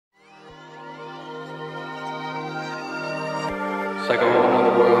like a whole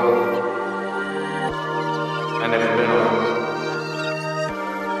nother world. I never been on.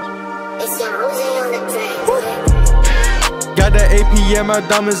 It's your Jose on the track. Got that APM, my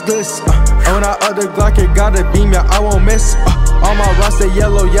diamonds glitz. On that other Glock, it got a beam, yeah, I won't miss. All my rocks, they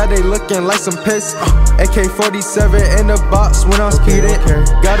yellow, yeah, they looking like some piss. AK-47 in the box when I'm speeding.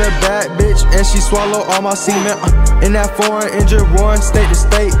 Got a bad bitch, and she swallow all my semen. In that foreign engine roaring, state to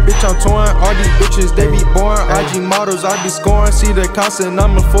state, bitch, I'm touring. All these bitches, they be boring. IG models, I be scoring. See the constant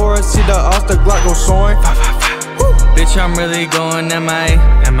number 4, see the Oster Glock go soaring. Bitch, I'm really going MIA.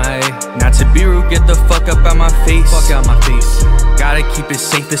 Not to be rude, get the fuck up out my face. Gotta keep it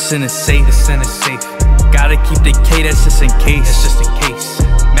safe, this in a safe. Gotta keep the K, that's just in case.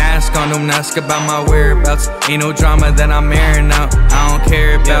 Mask on, don't ask about my whereabouts. Ain't no drama that I'm airing out. I don't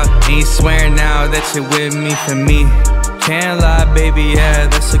care about. Ain't swearing now that you're with me for me. Can't lie, baby, yeah,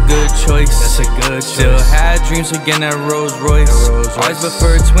 that's a good choice. Still had dreams of getting that Rolls Royce. Always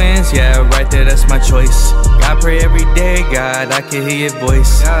prefer twins, yeah, right there, that's my choice. God pray every day, God, I can hear your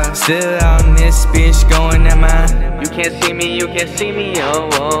voice. Still out in this bitch going at mine. You can't see me, oh,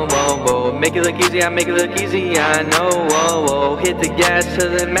 whoa, whoa, whoa. Make it look easy, I make it look easy, I know, whoa, whoa. Hit the gas to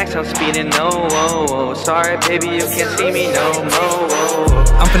the max, I'm speeding, no, whoa, whoa. Sorry, baby, you can't see me no more, whoa.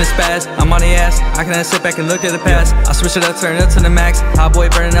 I'm finna spaz, I'm on the ass. I can sit back and look at the past. I switch it up, turn it up to the max. Hot boy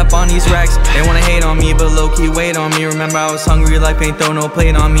burning up on these racks. They wanna hate on me, but low-key wait on me. Remember I was hungry, life ain't throw no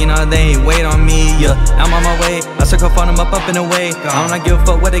plate on me. Nah, they ain't wait on me, yeah. I'm on my way, I circle on them up and away. I don't give a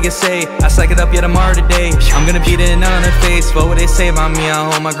fuck what they can say. I stack it up, yeah, tomorrow today. I'm gonna beat it on the face. Fuck what they say about me, I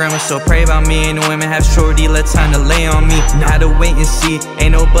hold my grandma, so pray about me. Ain't no women have shorty, let time to lay on me. Had to wait and see,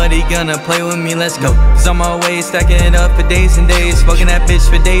 ain't nobody gonna play with me, let's go. Cause I'm always stacking it up for days and days. Fucking that bitch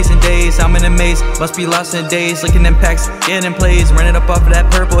for days and days. I'm in a maze, must be lost in days. Looking them packs, getting plays. Running up off of that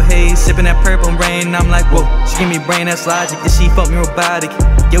purple haze. Sipping that purple rain, I'm like, whoa. She give me brain, that's logic. If she fuck me robotic,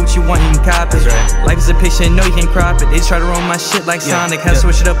 get what you want, you can cop it. Life is a picture, no you can crop it. They try to roll my shit like Sonic. Had to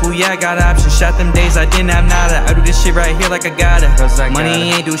switch it up, ooh yeah, I got options. Shot them days, I didn't have nada. I do this shit right here like I got it.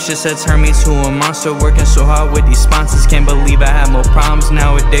 Money ain't do shit, so turn me to a monster. Working so hard with these sponsors. Can't believe I have more problems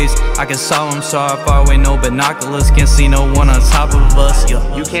nowadays. I can solve them so far away, no binoculars. Can't see no one on top of us, yeah.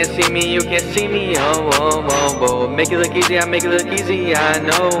 You can't see me, oh, whoa, whoa, whoa. Make it look easy, I make it look easy, I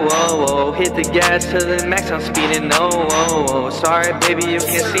know, whoa, whoa. Hit the gas to the max, I'm speeding, no, whoa, whoa. Sorry, baby, you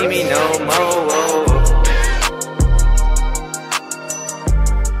can't see me no more, whoa.